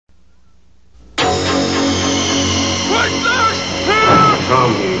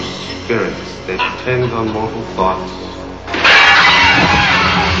Come, you spirits that tend on mortal thoughts.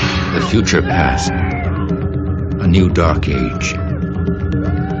 The future passed. A new dark age.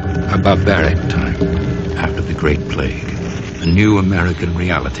 A barbaric time after the Great Plague. A new American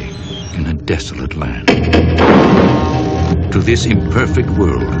reality in a desolate land. To this imperfect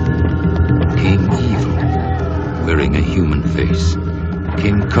world came evil, wearing a human face.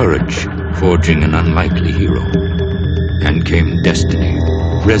 Came courage, forging an unlikely hero. And came destiny,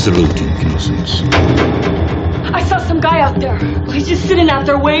 resolute in innocence. I saw some guy out there. He's just sitting out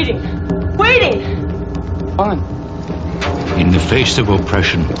there waiting. Waiting! Fine. In the face of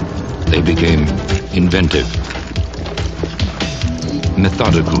oppression, they became inventive,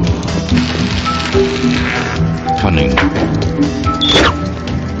 methodical, cunning,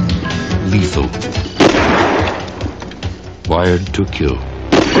 lethal, wired to kill.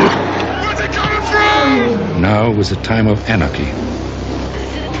 Where's it coming from? Now was a time of anarchy.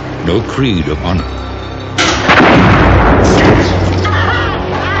 No creed of honor.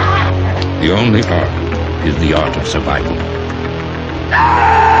 The only art is the art of survival.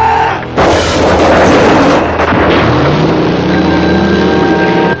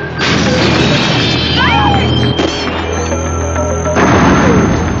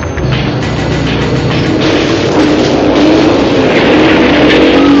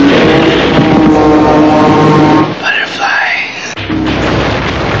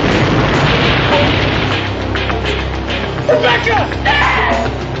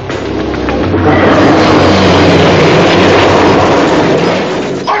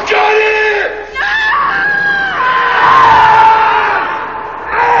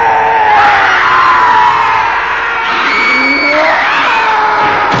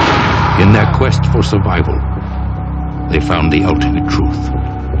 In their quest for survival, they found the ultimate truth.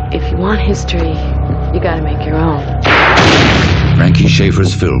 If you want history, you gotta make your own. Franky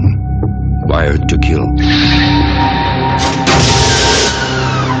Schaeffer's film, Wired to Kill.